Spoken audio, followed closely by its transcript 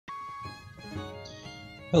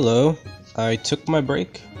Hello, I took my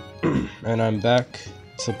break and I'm back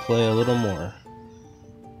to play a little more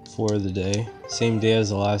for the day. Same day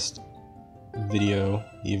as the last video,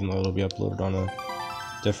 even though it'll be uploaded on a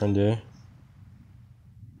different day.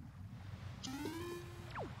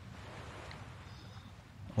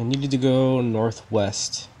 I needed to go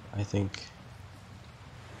northwest, I think.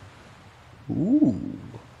 Ooh.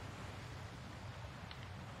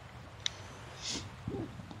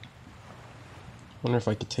 Wonder if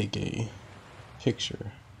I could take a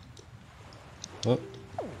picture. Oh.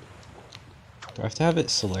 Do I have to have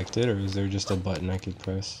it selected, or is there just a button I could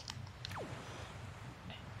press?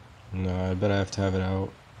 No, I bet I have to have it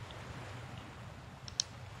out.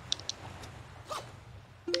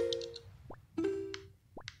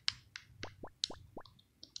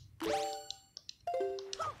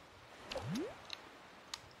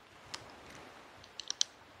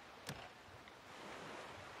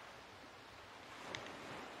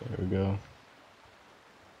 There we go.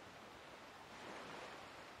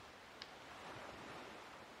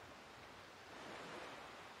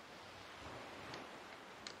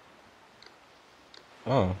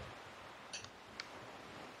 Oh.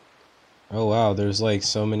 Oh wow, there's like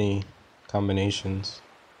so many combinations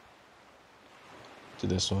to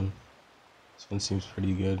this one. This one seems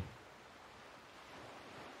pretty good.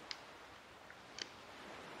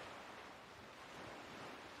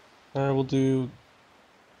 Alright, we'll do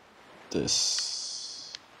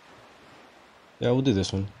this. Yeah, we'll do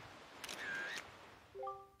this one.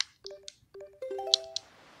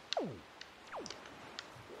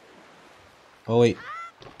 Oh wait,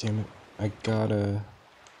 damn it.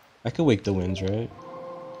 I could wake the winds, right?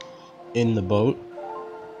 In the boat?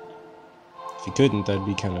 If you couldn't, that'd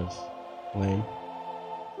be kind of lame.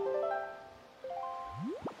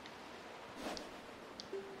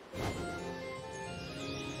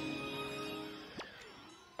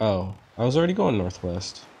 Oh, I was already going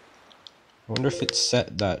northwest. I wonder if it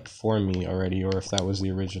set that for me already, or if that was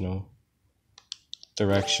the original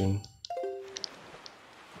direction.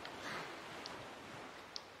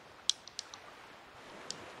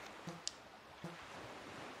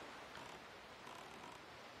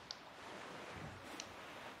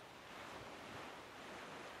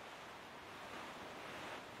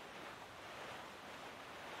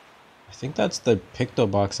 I think that's the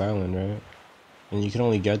Pictobox Island, right? And you can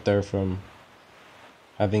only get there from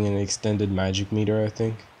having an extended magic meter, I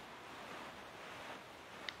think.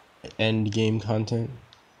 End game content.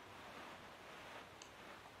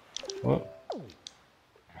 What?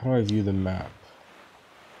 How do I view the map?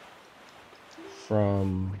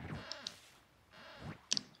 From...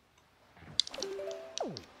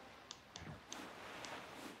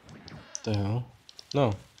 the hell?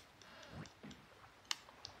 No.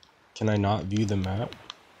 Can I not view the map?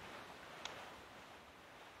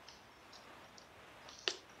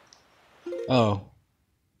 Oh.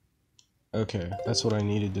 Okay, that's what I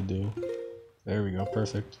needed to do. There we go,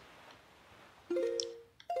 perfect.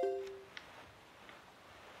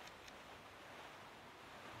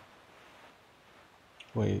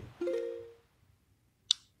 Wait.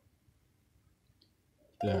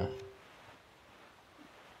 Yeah.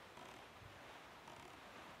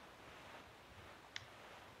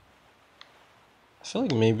 I feel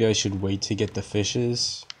like maybe I should wait to get the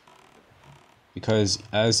fishes, because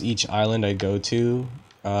as each island I go to,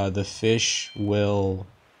 the fish will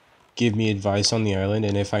give me advice on the island,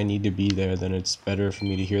 and if I need to be there, then it's better for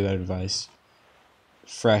me to hear that advice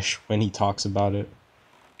fresh when he talks about it.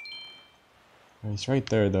 He's right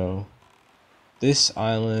there though. This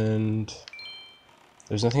island,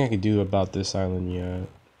 there's nothing I could do about this island yet.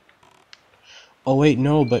 Oh wait,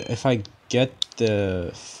 no, but if I get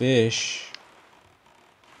the fish,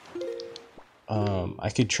 I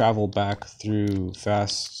could travel back through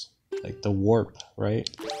fast, like the warp, right?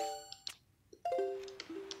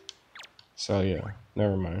 So yeah,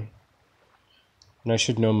 never mind. And I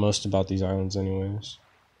should know most about these islands anyways.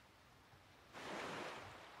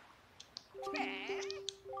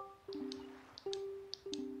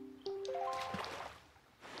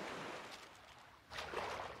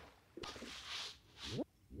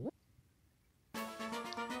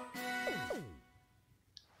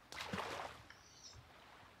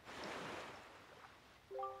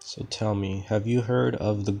 So tell me, have you heard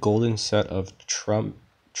of the golden set of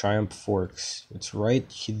Triumph Forks? It's right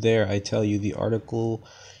there, I tell you, the article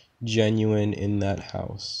genuine in that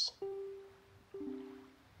house.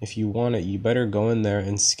 If you want it, you better go in there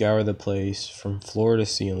and scour the place from floor to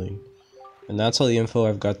ceiling. And that's all the info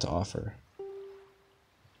I've got to offer.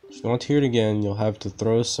 If you want to hear it again, you'll have to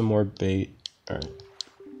throw some more bait. Alright.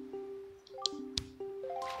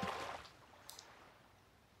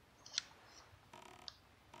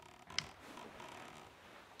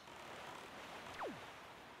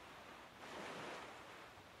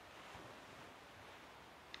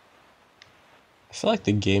 feel like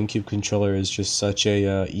the GameCube controller is just such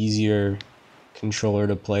a easier controller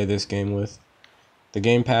to play this game with. The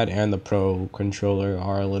gamepad and the Pro controller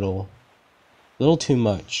are a little too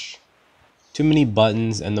much. Too many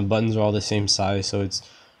buttons, and the buttons are all the same size, so it's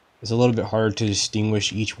a little bit harder to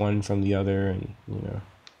distinguish each one from the other. And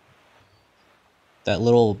that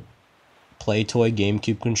little Play Toy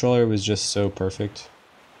GameCube controller was just so perfect.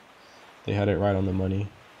 They had it right on the money.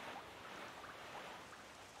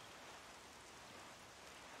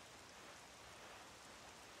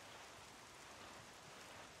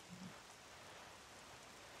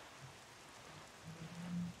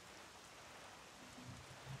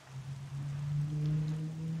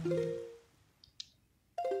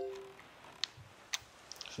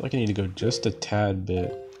 I feel like I need to go just a tad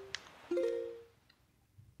bit.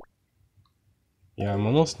 Yeah, I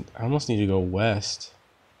almost need to go west.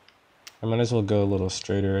 I might as well go a little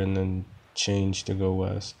straighter and then change to go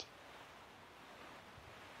west.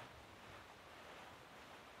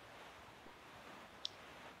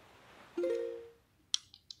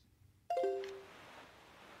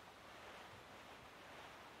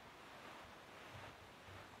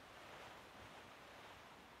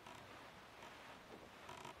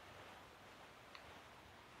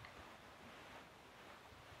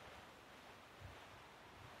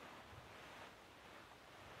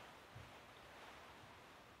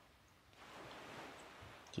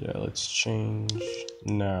 Yeah, let's change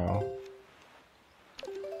now.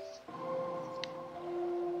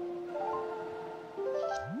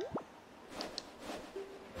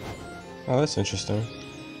 Oh, that's interesting.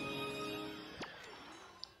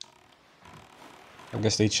 I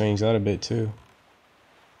guess they changed that a bit too.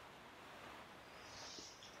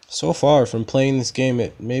 So far from playing this game,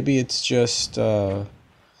 maybe it's just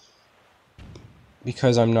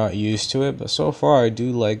because I'm not used to it, but so far I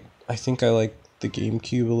think I like the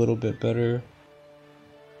GameCube a little bit better.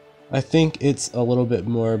 I think it's a little bit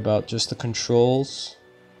more about just the controls.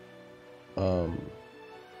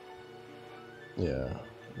 Yeah,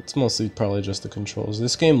 it's mostly probably just the controls.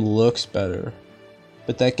 This game looks better,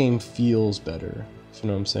 but that game feels better, if you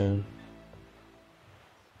know what I'm saying.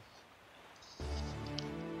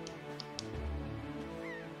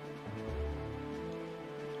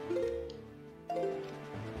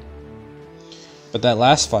 But that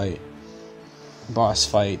last boss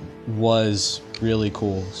fight, was really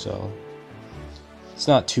cool, so it's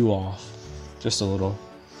not too off, just a little.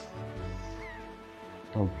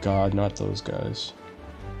 Oh god, not those guys.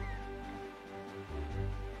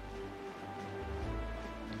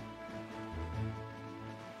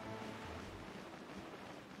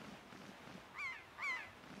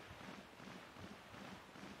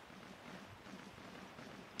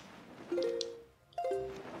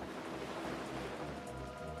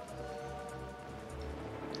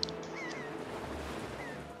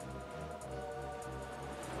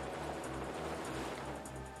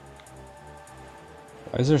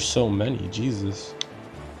 Why is there so many? Jesus.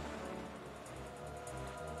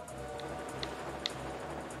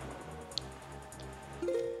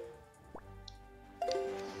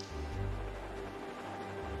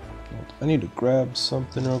 I need to grab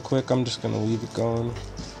something real quick. I'm just gonna leave it going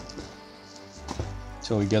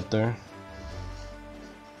till we get there.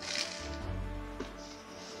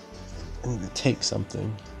 I need to take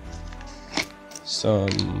something.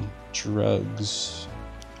 Some drugs.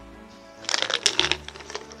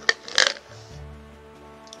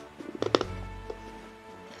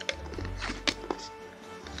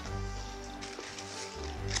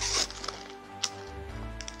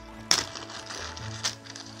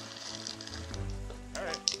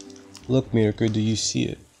 Look, Miracle, do you see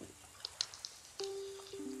it?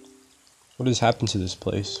 What has happened to this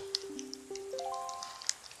place?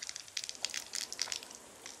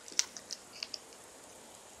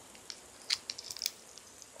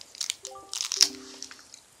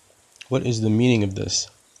 What is the meaning of this?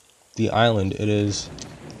 The island, it is.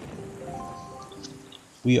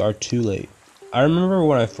 We are too late. I remember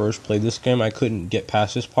when I first played this game, I couldn't get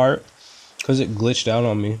past this part because it glitched out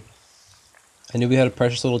on me. I knew we had a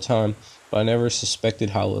precious little time, but I never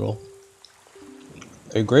suspected how little.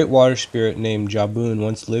 A great water spirit named Jabun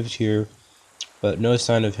once lived here, but no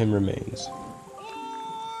sign of him remains.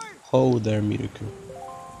 Ho there, Miraku.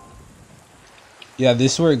 Yeah,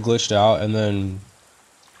 this is where it glitched out, and then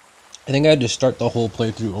I think I had to start the whole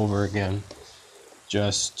playthrough over again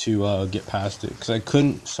just to get past it, because I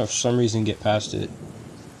couldn't, for some reason, get past it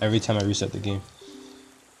every time I reset the game.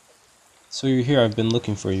 So you're here, I've been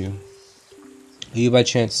looking for you. Are you by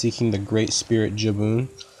chance seeking the great spirit Jabun?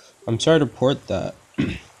 I'm sorry to report that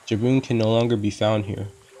Jabun can no longer be found here.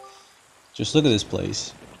 Just look at this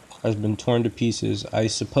place. has been torn to pieces. I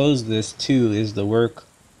suppose this, too, is the work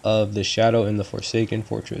of the Shadow in the Forsaken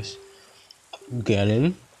Fortress.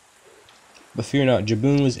 Ganon? But fear not,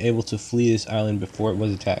 Jabun was able to flee this island before it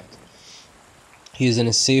was attacked. He is in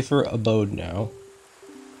a safer abode now.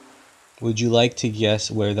 Would you like to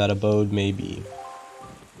guess where that abode may be?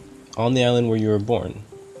 On the island where you were born.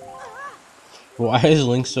 Why is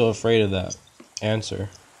Link so afraid of that? Answer.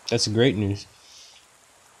 That's great news.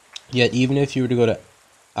 Yet even if you were to go to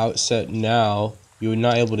Outset now, you would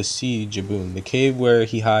not be able to see Jabun. The cave where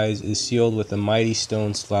he hides is sealed with a mighty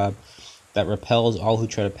stone slab that repels all who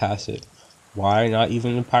try to pass it. Why? Not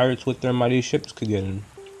even the pirates with their mighty ships could get in.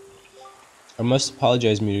 I must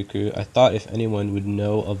apologize, Miraku. I thought if anyone would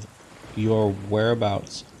know of your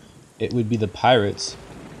whereabouts, it would be the pirates.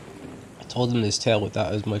 I told them this tale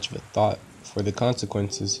without as much of a thought for the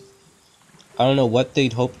consequences. I don't know what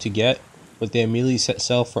they'd hoped to get, but they immediately set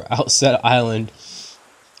sail for Outset Island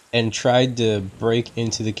and tried to break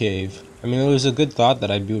into the cave. I mean, it was a good thought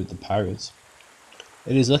that I'd be with the pirates.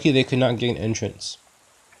 It is lucky they could not gain entrance.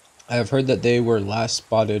 I have heard that they were last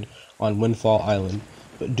spotted on Windfall Island,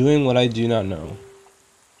 but doing what I do not know.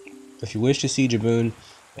 If you wish to see Jabun,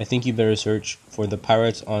 I think you better search for the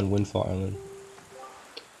pirates on Windfall Island.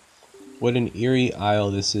 What an eerie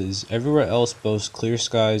isle this is. Everywhere else boasts clear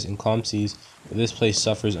skies and calm seas, but this place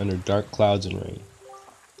suffers under dark clouds and rain.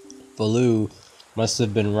 Baloo must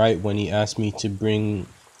have been right when he asked me to bring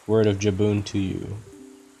word of Jabun to you.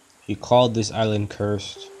 He called this island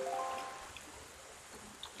cursed.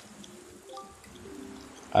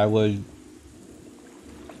 I would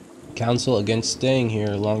counsel against staying here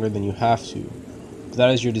longer than you have to. If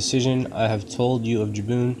that is your decision, I have told you of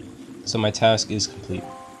Jabun, so my task is complete.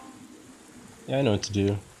 Yeah, I know what to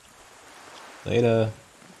do. Later.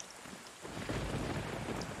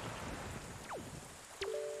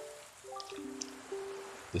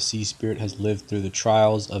 The sea spirit has lived through the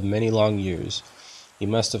trials of many long years. He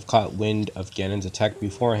must have caught wind of Ganon's attack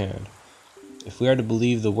beforehand. If we are to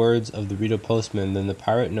believe the words of the Rito postman, then the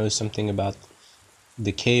pirate knows something about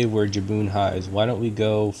the cave where Jabun hides. Why don't we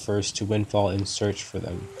go first to Windfall and search for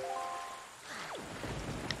them?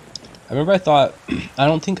 I remember I thought, I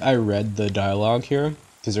don't think I read the dialogue here,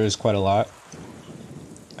 because there is quite a lot.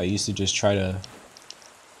 I used to just try to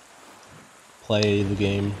play the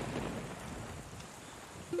game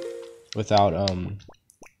without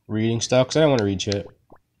reading stuff, because I didn't want to read shit.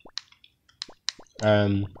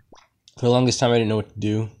 For the longest time I didn't know what to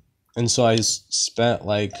do, and so I spent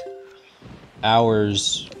like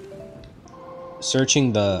hours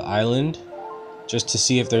searching the island just to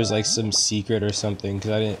see if there's like some secret or something,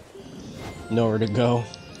 because I didn't know where to go.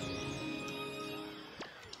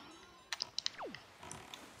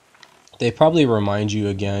 They probably remind you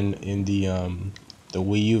again in the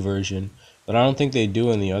Wii U version, but I don't think they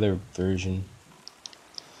do in the other version.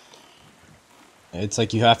 It's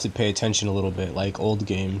like you have to pay attention a little bit, like old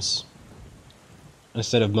games,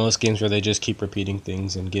 instead of most games where they just keep repeating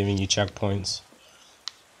things and giving you checkpoints,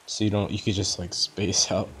 so you could just like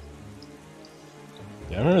space out.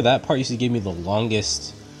 Yeah, I remember that part used to give me the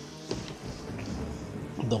longest,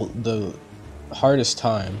 the hardest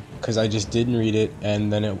time, because I just didn't read it,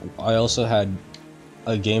 and then I also had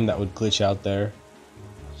a game that would glitch out there.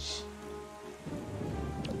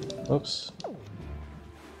 Oops.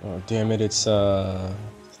 Oh damn it, it's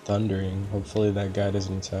thundering. Hopefully that guy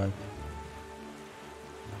doesn't attack.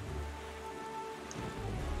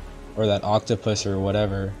 Or that octopus or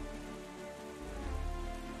whatever.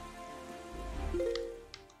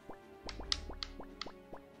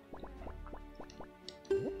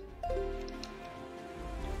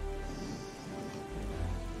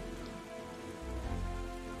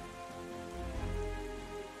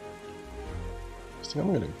 I think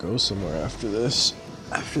I'm gonna go somewhere after this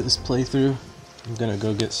playthrough. I'm gonna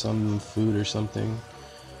go get some food or something.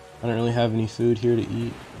 I don't really have any food here to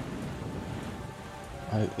eat.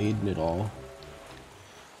 I've eaten it all.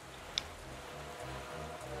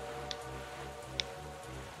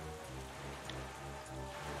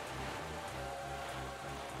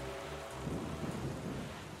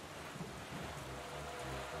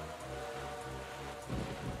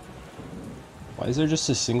 Why is there just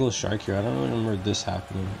a single shark here? I don't remember this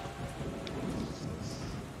happening.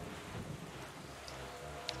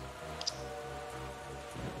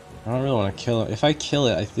 I don't really want to kill it. If I kill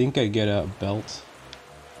it, I think I get a belt.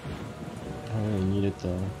 I don't really need it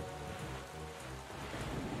though.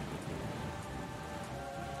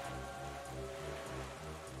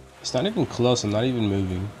 It's not even close, I'm not even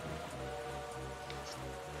moving.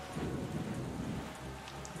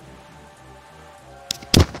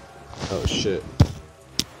 Oh shit.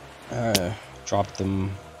 Dropped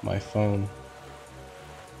them my phone.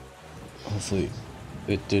 Hopefully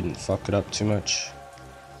it didn't fuck it up too much.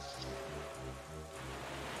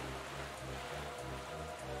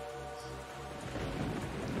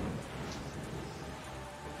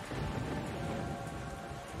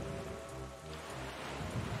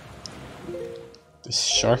 This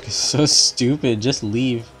shark is so stupid, just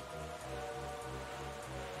leave.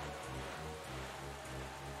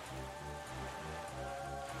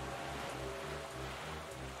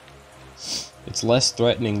 It's less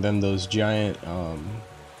threatening than those giant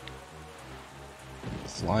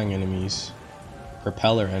flying enemies,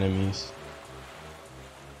 propeller enemies.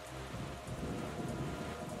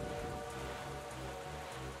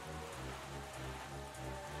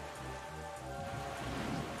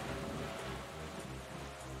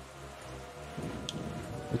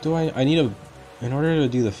 What do I need a, in order to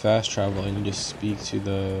do the fast travel, I need to speak to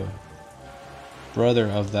the brother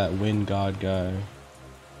of that wind god guy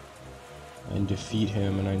and defeat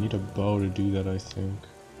him, and I need a bow to do that, I think.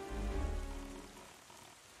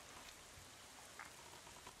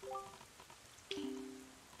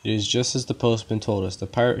 It is just as the postman told us. The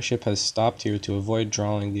pirate ship has stopped here to avoid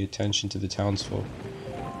drawing the attention to the townsfolk.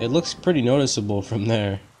 It looks pretty noticeable from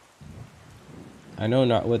there. I know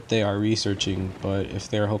not what they are researching, but if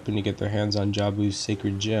they are hoping to get their hands on Jabu's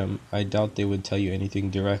sacred gem, I doubt they would tell you anything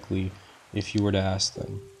directly if you were to ask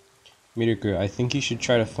them. Miruku, I think you should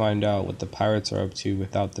try to find out what the pirates are up to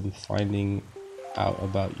without them finding out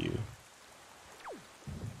about you.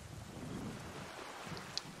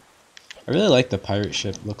 I really like the pirate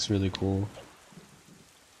ship, looks really cool.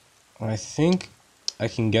 I think I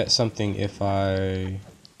can get something if I...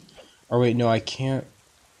 Or wait, no, I can't...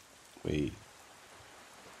 Wait.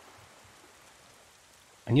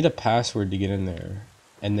 I need a password to get in there.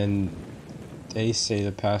 And then they say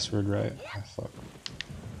the password, right? Oh, fuck.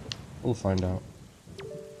 We'll find out.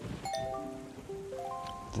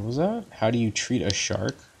 What was that? How do you treat a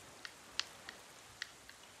shark?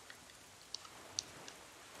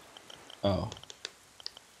 Oh.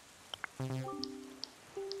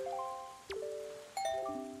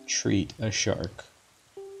 Treat a shark.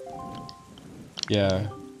 Yeah.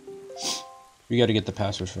 We gotta get the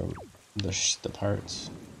password from the pirates.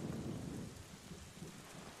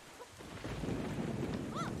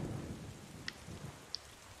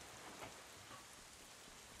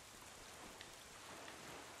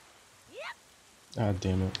 Ah,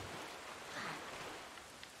 damn it.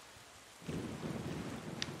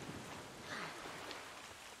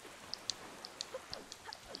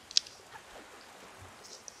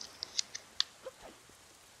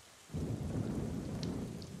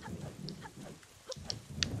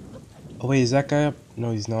 Oh wait, is that guy up?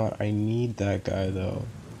 No, he's not. I need that guy though.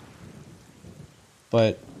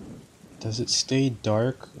 But does it stay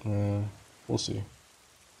dark? We'll see.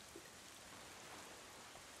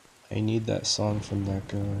 I need that song from that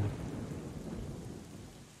guy.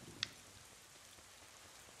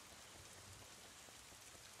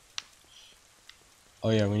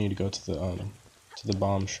 Oh yeah, we need to go to the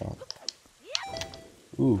bomb shop.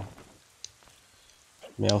 Ooh.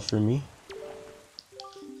 Mail for me?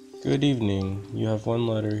 Good evening. You have one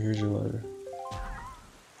letter. Here's your letter.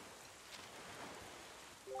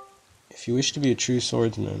 If you wish to be a true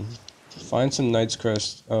swordsman, find some Knight's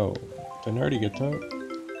Crest. Oh, didn't I already get that?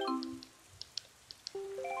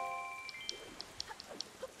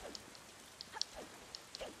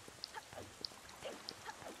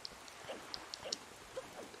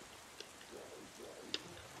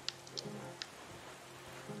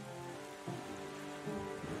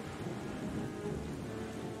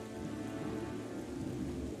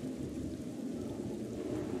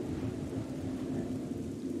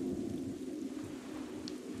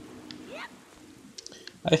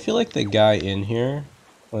 I feel like the guy in here,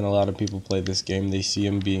 when a lot of people play this game, they see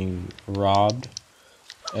him being robbed,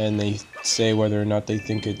 and they say whether or not they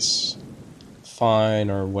think it's fine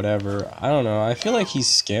or whatever. I don't know. I feel like he's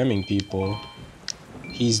scamming people.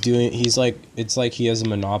 He's like, it's like he has a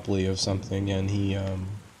monopoly of something, and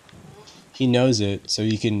he knows it, so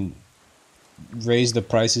he can raise the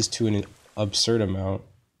prices to an absurd amount.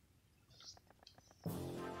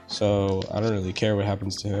 So I don't really care what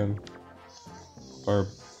happens to him. Or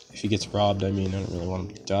if he gets robbed, I mean, I don't really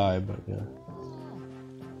want him to die, but yeah.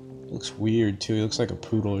 Looks weird too, he looks like a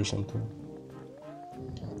poodle or something.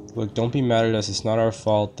 Look, don't be mad at us, it's not our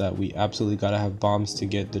fault that we absolutely gotta have bombs to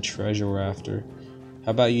get the treasure we're after.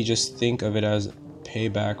 How about you just think of it as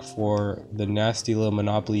payback for the nasty little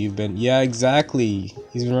monopoly you've been— Yeah, exactly!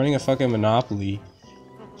 He's been running a fucking monopoly.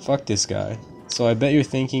 Fuck this guy. So I bet you're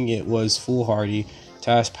thinking it was foolhardy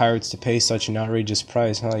to ask pirates to pay such an outrageous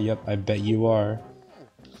price, huh? Yep, I bet you are.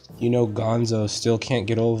 You know Gonzo still can't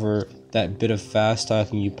get over that bit of fast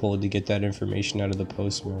talking you pulled to get that information out of the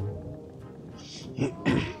postman.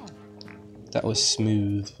 That was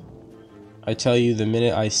smooth. I tell you, the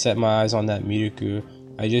minute I set my eyes on that Miruku,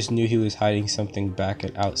 I just knew he was hiding something back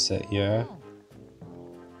at Outset, yeah?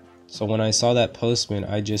 So when I saw that postman,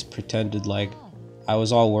 I just pretended like I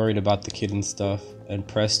was all worried about the kid and stuff, and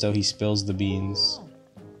presto, he spills the beans.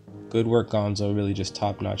 Good work, Gonzo, really just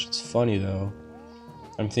top notch. It's funny though.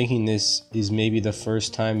 I'm thinking this is maybe the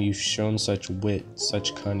first time you've shown such wit,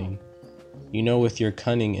 such cunning. You know, with your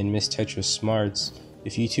cunning and Miss Tetra's smarts,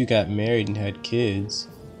 if you two got married and had kids,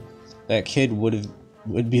 that kid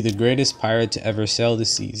would be the greatest pirate to ever sail the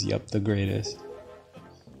seas. Yup, the greatest.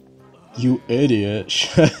 You idiot.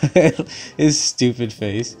 His stupid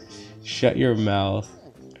face. Shut your mouth.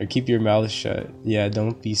 Or keep your mouth shut. Yeah,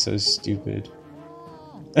 don't be so stupid.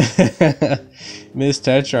 Miss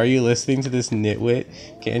Tetra, are you listening to this nitwit?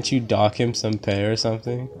 Can't you dock him some pay or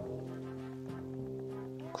something?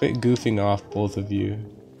 Quit goofing off, both of you.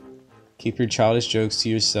 Keep your childish jokes to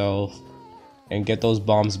yourself and get those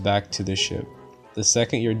bombs back to the ship. The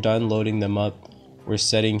second you're done loading them up, we're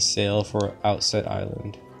setting sail for Outset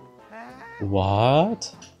Island.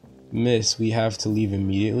 What? Miss, we have to leave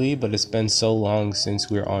immediately, but it's been so long since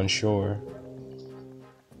we're on shore.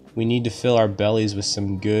 We need to fill our bellies with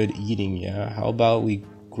some good eating, yeah? How about we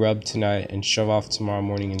grub tonight and shove off tomorrow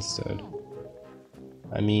morning instead?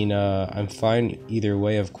 I mean, I'm fine either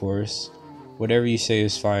way, of course. Whatever you say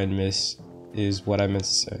is fine, miss, is what I meant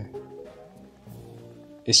to say.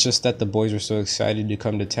 It's just that the boys were so excited to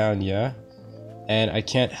come to town, yeah? And I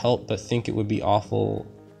can't help but think it would be awful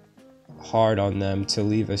hard on them to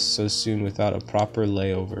leave us so soon without a proper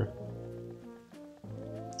layover.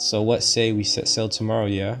 So what say we set sail tomorrow,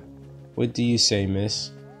 yeah? What do you say,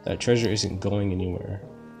 miss? That treasure isn't going anywhere.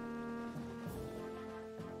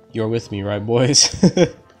 You're with me, right, boys?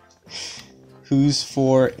 Who's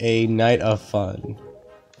for a night of fun?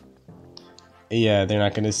 Yeah, they're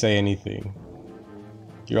not gonna say anything.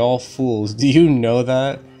 You're all fools. Do you know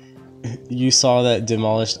that? You saw that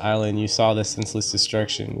demolished island. You saw the senseless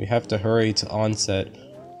destruction. We have to hurry to onset,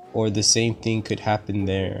 or the same thing could happen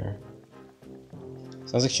there.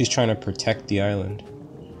 Sounds like she's trying to protect the island.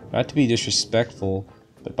 Not to be disrespectful,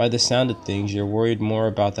 but by the sound of things, you're worried more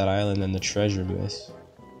about that island than the treasure, miss.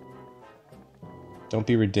 Don't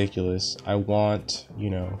be ridiculous. I want, you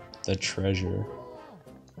know, the treasure.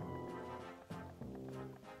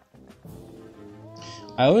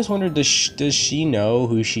 I always wondered, does she know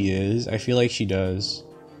who she is? I feel like she does.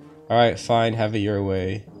 Alright, fine, have it your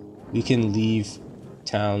way. We can leave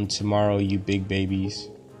town tomorrow, you big babies.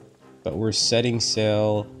 But we're setting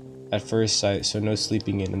sail at first sight, so no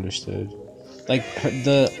sleeping in, understood? Like,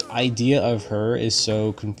 the idea of her is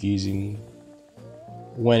so confusing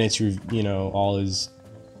when it's, you know, all is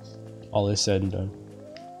said and done.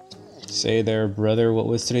 Say there, brother, what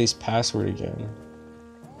was today's password again?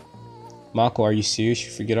 Mako, are you serious? You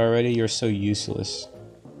forget already? You're so useless.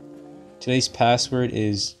 Today's password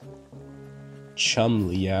is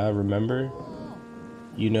Chumley, yeah? Remember?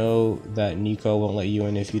 You know that Nico won't let you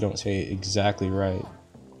in if you don't say it exactly right.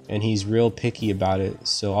 And he's real picky about it,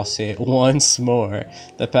 so I'll say it once more.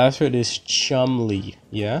 The password is Chumley,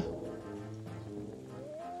 yeah?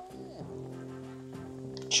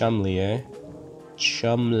 Chumley, eh?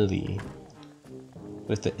 Chumley.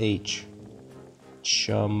 With the H.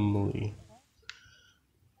 Chumley.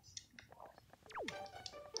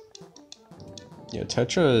 Yeah,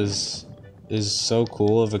 Tetra is so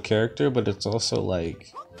cool of a character, but it's also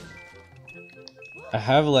like, I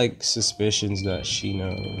have like suspicions that she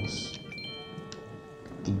knows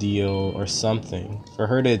the deal or something. For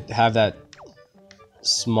her to have that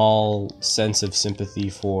small sense of sympathy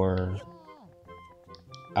for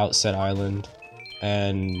Outset Island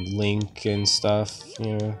and Link and stuff,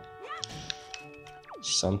 you know,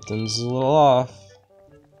 something's a little off.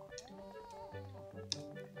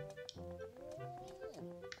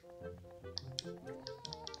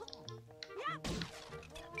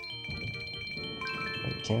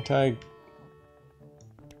 Can't I?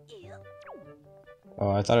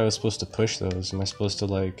 Oh, I thought I was supposed to push those. Am I supposed to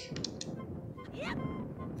like...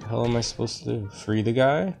 What the hell am I supposed to do? Free the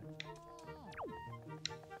guy?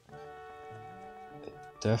 It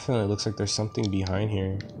definitely looks like there's something behind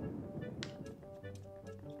here.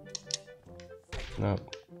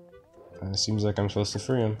 Nope. It seems like I'm supposed to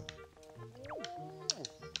free him.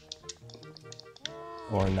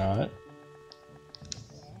 Or not.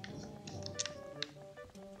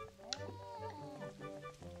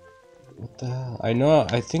 What the hell?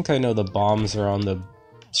 I think I know the bombs are on the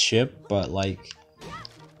ship, but like,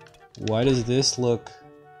 why does this look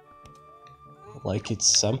like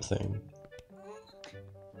it's something.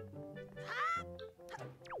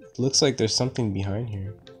 It looks like there's something behind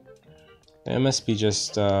here. It must be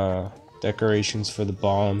just decorations for the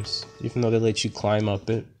bombs, even though they let you climb up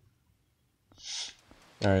it.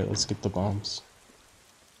 Alright, let's get the bombs.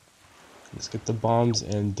 Let's get the bombs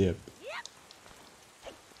and dip.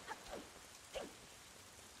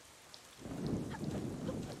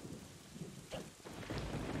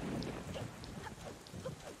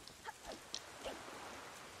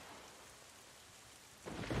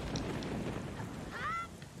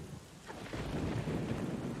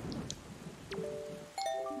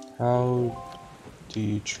 How do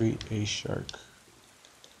you treat a shark?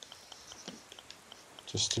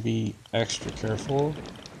 Just to be extra careful,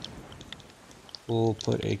 we'll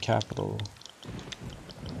put a capital.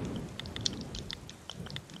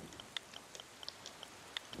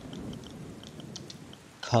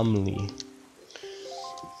 Comely.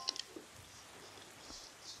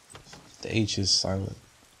 The H is silent.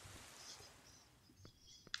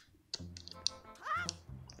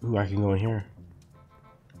 Ooh, I can go in here.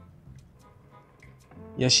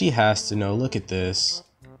 Yeah, she has to know. Look at this.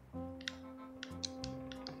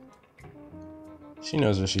 She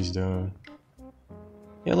knows what she's doing.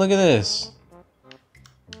 Yeah, look at this.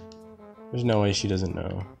 There's no way she doesn't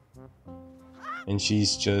know. And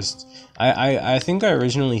she's just... I think I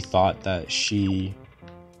originally thought that she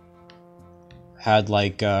had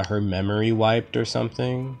like her memory wiped or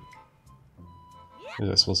something. Is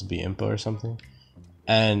that supposed to be Impa or something?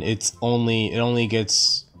 And it only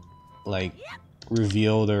gets like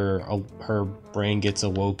revealed, or her brain gets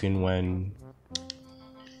awoken when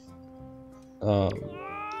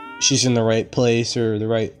she's in the right place or the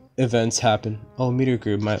right events happen. Oh,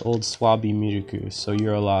 Miruku, my old swabby Miruku, so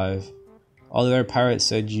you're alive. All the other pirates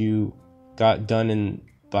said you got done in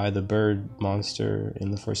by the bird monster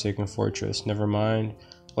in the Forsaken Fortress. Never mind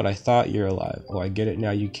what I thought, you're alive. Oh, I get it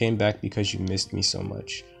now. You came back because you missed me so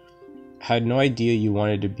much. Had no idea you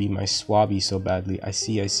wanted to be my swabby so badly. I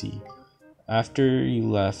see, I see. After you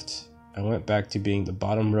left, I went back to being the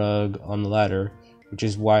bottom rug on the ladder, which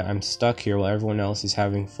is why I'm stuck here while everyone else is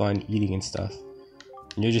having fun eating and stuff.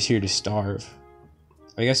 And you're just here to starve.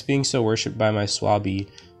 I guess being so worshipped by my swabby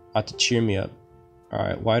ought to cheer me up.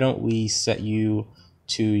 Alright, why don't we set you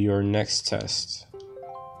to your next test?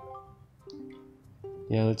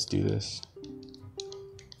 Yeah, let's do this.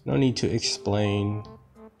 No need to explain.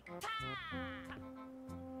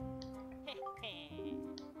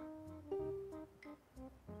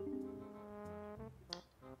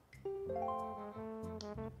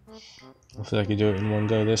 Hopefully I can do it in one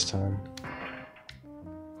go this time.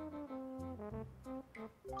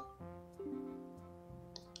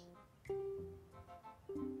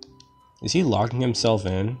 Is he locking himself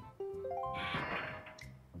in?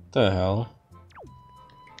 The hell?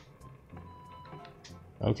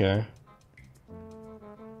 Okay.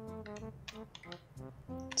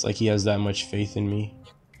 It's like he has that much faith in me.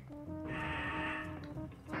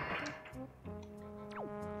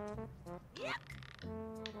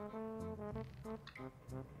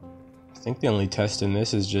 I think the only test in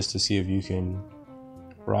this is just to see if you can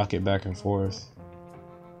rock it back and forth.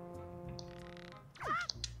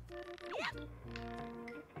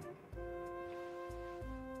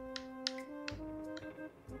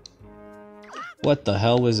 What the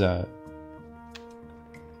hell was that?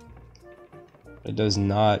 It does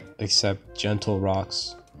not accept gentle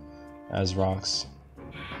rocks as rocks.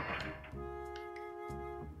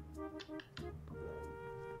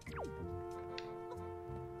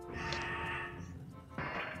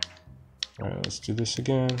 Alright, let's do this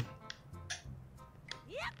again.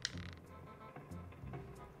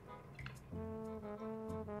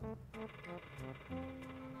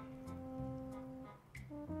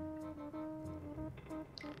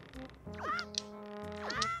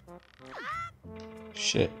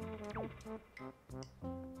 Shit.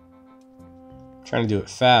 Trying to do it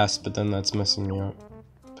fast, but then that's messing me up.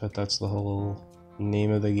 But that's the whole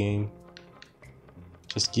name of the game.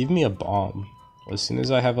 Just give me a bomb. As soon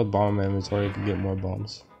as I have a bomb in my inventory, I can get more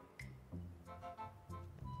bombs.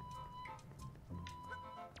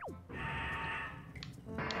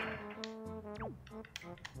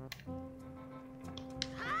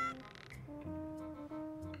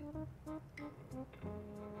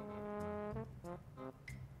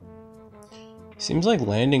 Seems like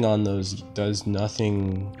landing on those does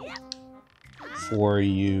nothing for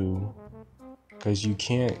you, because you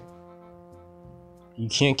can't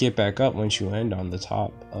get back up once you land on the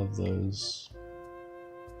top of those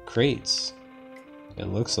crates. It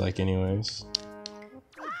looks like, anyways.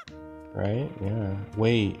 Right? Yeah.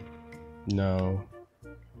 Wait. No.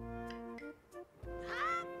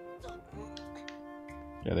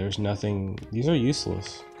 Yeah, there's nothing. These are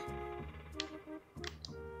useless.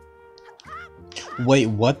 Wait,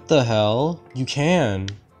 what the hell? You can.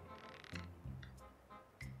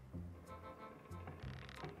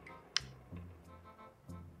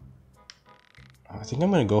 I think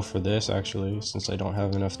I'm gonna go for this actually, since I don't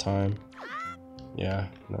have enough time. Yeah,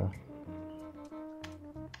 no.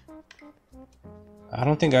 I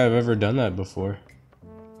don't think I've ever done that before.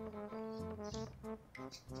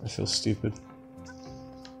 I feel stupid.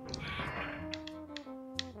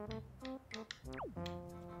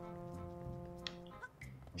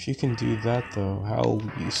 If you can do that though, how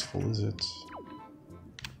useful is it?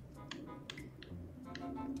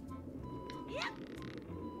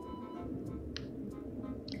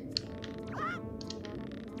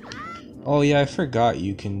 Oh yeah, I forgot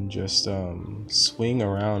you can just swing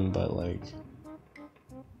around, but like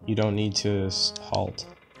you don't need to halt.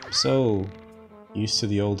 I'm so used to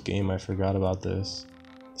the old game, I forgot about this.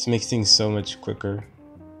 This makes things so much quicker.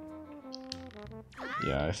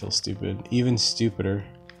 Yeah, I feel stupid. Even stupider.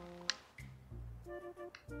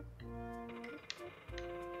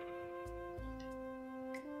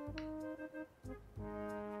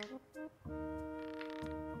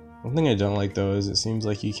 One thing I don't like though is it seems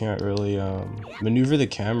like you can't really maneuver the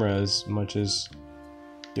camera as much as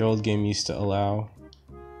the old game used to allow.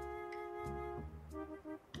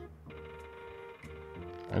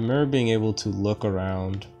 I remember being able to look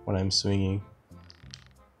around when I'm swinging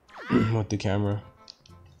with the camera.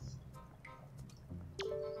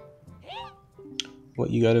 What,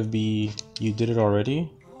 you gotta be... You did it already?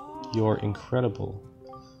 You're incredible.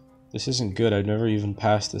 This isn't good, I've never even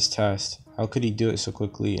passed this test. How could he do it so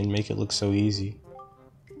quickly and make it look so easy?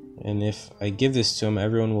 And if I give this to him,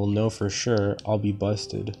 everyone will know for sure I'll be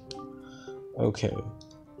busted. Okay.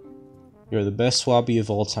 You're the best swabby of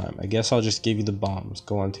all time. I guess I'll just give you the bombs.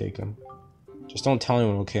 Go on, take them. Just don't tell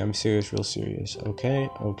anyone, okay? I'm serious, real serious. Okay?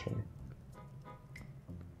 Okay.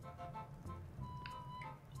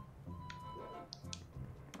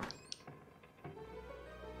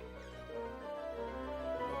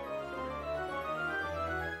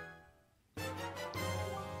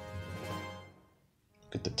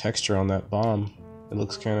 Look at the texture on that bomb. It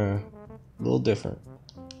looks kind of a little different.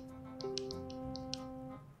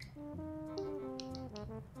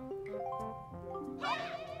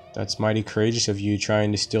 That's mighty courageous of you,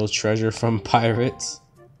 trying to steal treasure from pirates.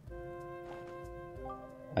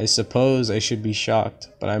 I suppose I should be shocked,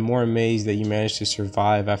 but I'm more amazed that you managed to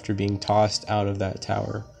survive after being tossed out of that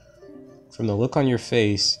tower. From the look on your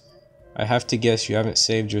face, I have to guess you haven't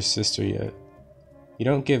saved your sister yet. You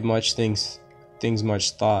don't give things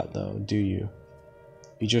much thought, though, do you?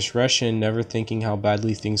 You just rush in, never thinking how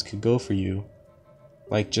badly things could go for you.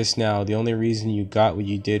 Like just now, the only reason you got what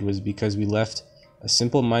you did was because we left a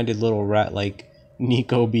simple-minded little rat like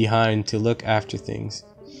Nico behind to look after things.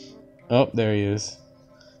 Oh, there he is.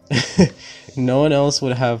 No one else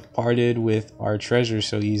would have parted with our treasure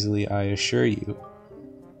so easily, I assure you.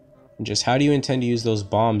 And just how do you intend to use those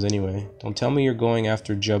bombs anyway? Don't tell me you're going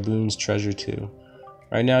after Jaboon's treasure too.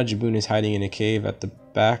 Right now, Jaboon is hiding in a cave at the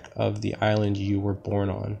back of the island you were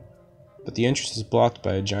born on. But the entrance is blocked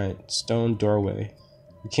by a giant stone doorway.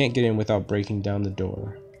 We can't get in without breaking down the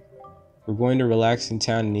door. We're going to relax in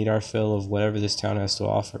town and eat our fill of whatever this town has to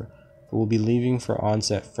offer, but we'll be leaving for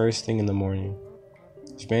onset first thing in the morning.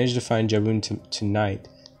 If you manage to find Jaboon tonight,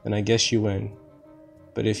 then I guess you win.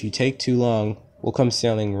 But if you take too long, we'll come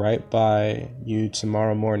sailing right by you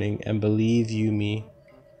tomorrow morning, and believe me,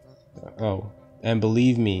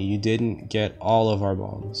 you didn't get all of our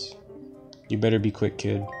bombs. You better be quick,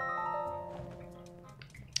 kid.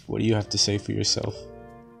 What do you have to say for yourself?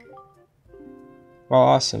 Wow,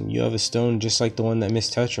 awesome. You have a stone just like the one that Miss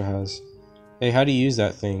Tetra has. Hey, how do you use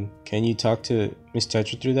that thing? Can you talk to Miss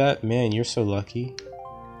Tetra through that? Man, you're so lucky.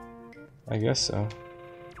 I guess so.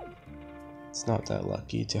 It's not that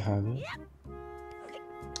lucky to have it.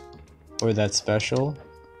 Or that special.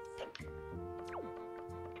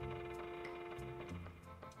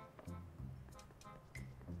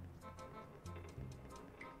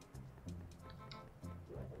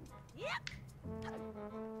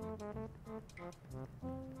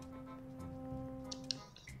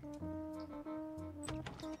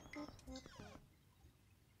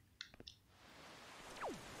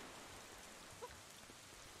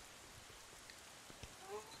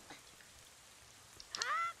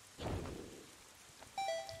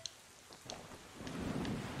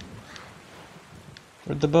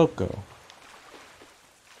 Where'd the boat go?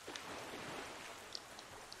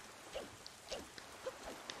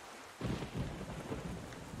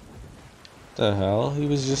 The hell? He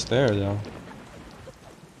was just there though.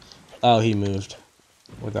 Oh, he moved.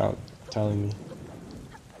 without telling me.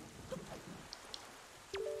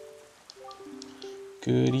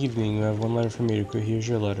 Good evening. We have one letter from Miracle. Here's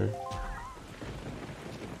your letter.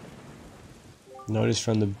 Notice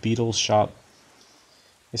from the Beetle shop.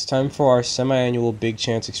 It's time for our semi-annual Big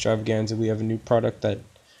Chance extravaganza. We have a new product that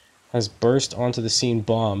has burst onto the scene.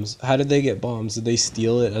 Bombs. How did they get bombs? Did they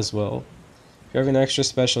steal it as well? We have an extra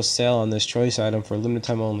special sale on this choice item for a limited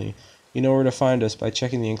time only. You know where to find us by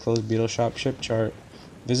checking the enclosed Beetle Shop ship chart.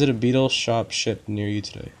 Visit a Beetle Shop ship near you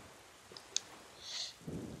today.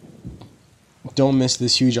 Don't miss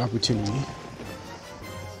this huge opportunity.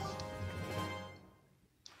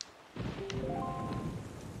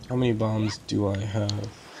 How many bombs do I have?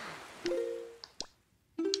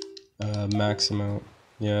 Max amount.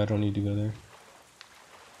 Yeah, I don't need to go there.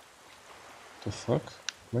 The fuck?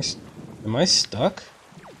 Am I stuck?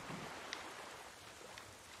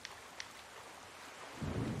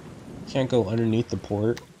 Can't go underneath the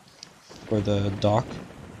port or the dock.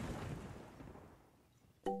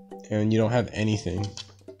 And you don't have anything.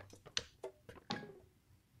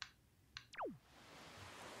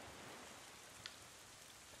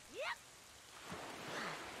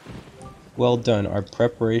 Well done, our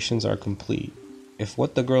preparations are complete. If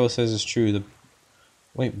what the girl says is true,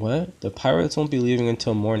 Wait, what? The pirates won't be leaving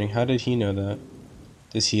until morning. How did he know that?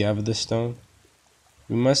 Does he have the stone?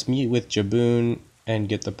 We must meet with Jaboon and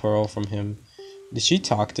get the pearl from him. Did she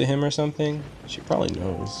talk to him or something? She probably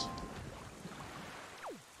knows.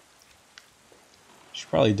 She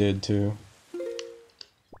probably did too.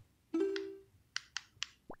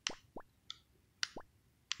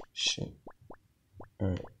 Shit.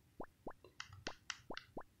 Alright.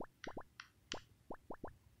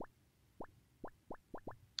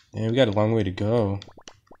 Yeah, we got a long way to go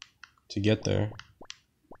to get there.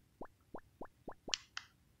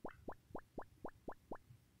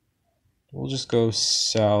 We'll just go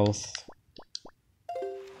south.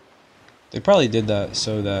 They probably did that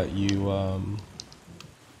so that you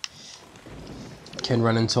can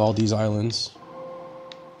run into all these islands.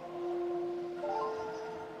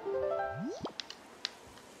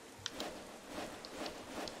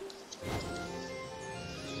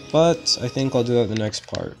 But I think I'll do that in the next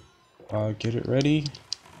part. Get it ready.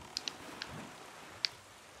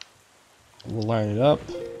 We'll line it up.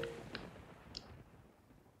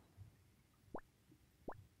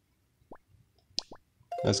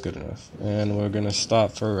 That's good enough. And we're gonna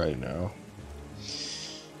stop for right now.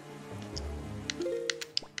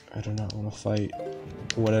 I do not want to fight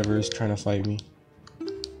whatever is trying to fight me.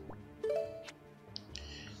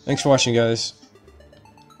 Thanks for watching, guys.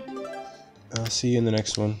 I'll see you in the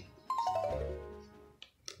next one.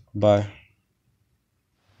 Bye.